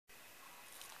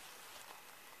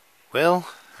Well,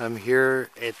 I'm here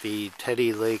at the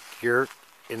Teddy Lake Yurt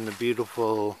in the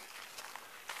beautiful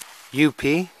UP,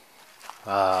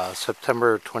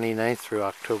 September 29th through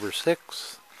October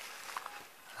 6th.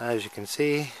 As you can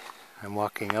see, I'm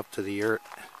walking up to the yurt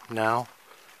now.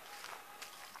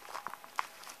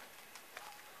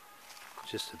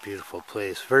 Just a beautiful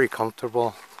place, very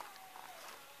comfortable.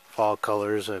 Fall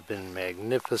colors have been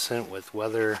magnificent with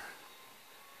weather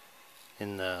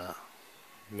in the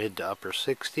mid to upper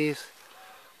 60s.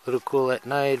 A little cool at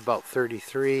night, about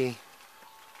 33,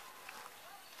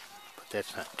 but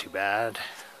that's not too bad.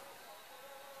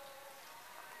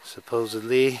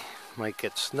 Supposedly might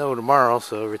get snow tomorrow,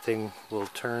 so everything will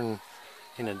turn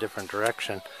in a different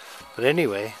direction. But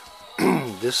anyway,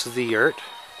 this is the yurt.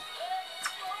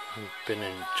 I've been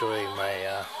enjoying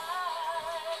my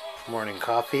morning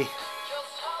coffee.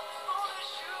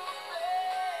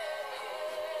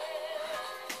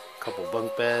 Couple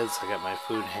bunk beds. I got my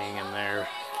food hanging there,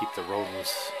 keep the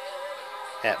rodents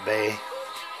at bay.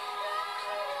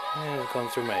 And going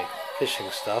through my fishing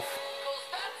stuff.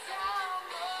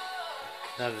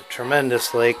 Not a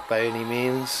tremendous lake by any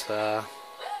means.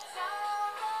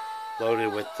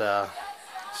 Loaded with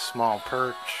small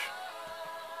perch,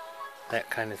 that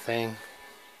kind of thing.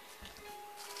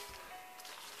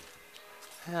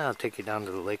 Yeah, I'll take you down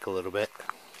to the lake a little bit.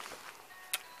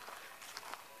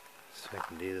 I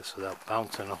can do this without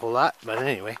bouncing a whole lot, but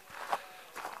anyway,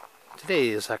 today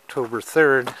is October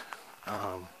 3rd.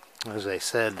 As I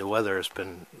said, the weather has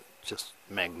been just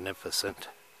magnificent.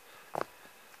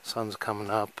 Sun's coming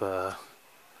up,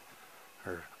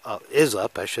 is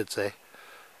up, I should say,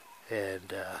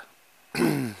 and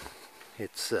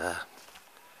it's going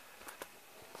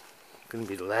to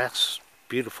be the last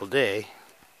beautiful day,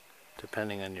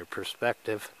 depending on your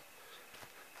perspective.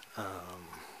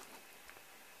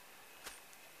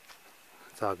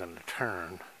 It's all going to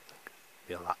turn,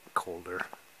 be a lot colder.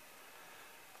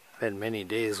 I've had many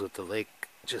days with the lake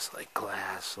just like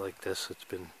glass like this. It's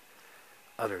been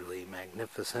utterly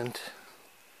magnificent.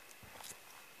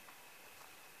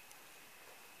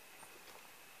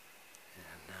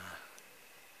 And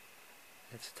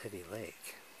it's Teddy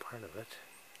Lake, part of it.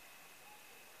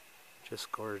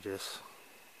 Just gorgeous.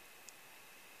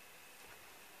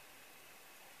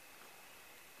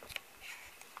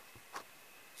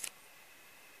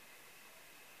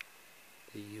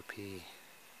 The UP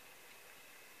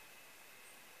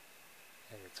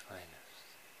at its finest.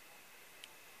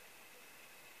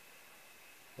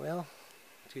 Well,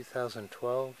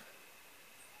 2012,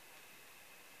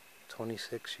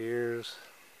 26 years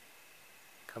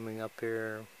coming up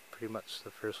here, pretty much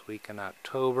the first week in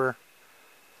October.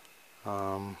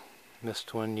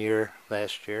 Missed 1 year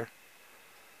last year.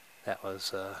 That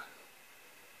was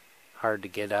hard to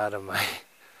get out of my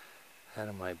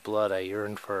blood. I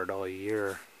yearned for it all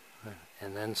year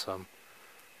and then some,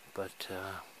 but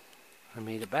I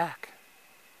made it back.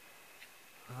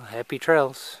 Well, happy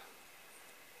trails.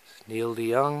 It's Neil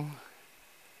DeYoung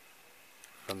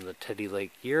from the Teddy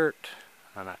Lake Yurt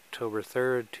on October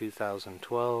 3rd,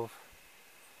 2012.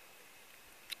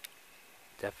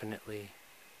 Definitely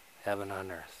heaven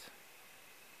on earth.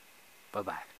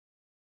 Bye-bye.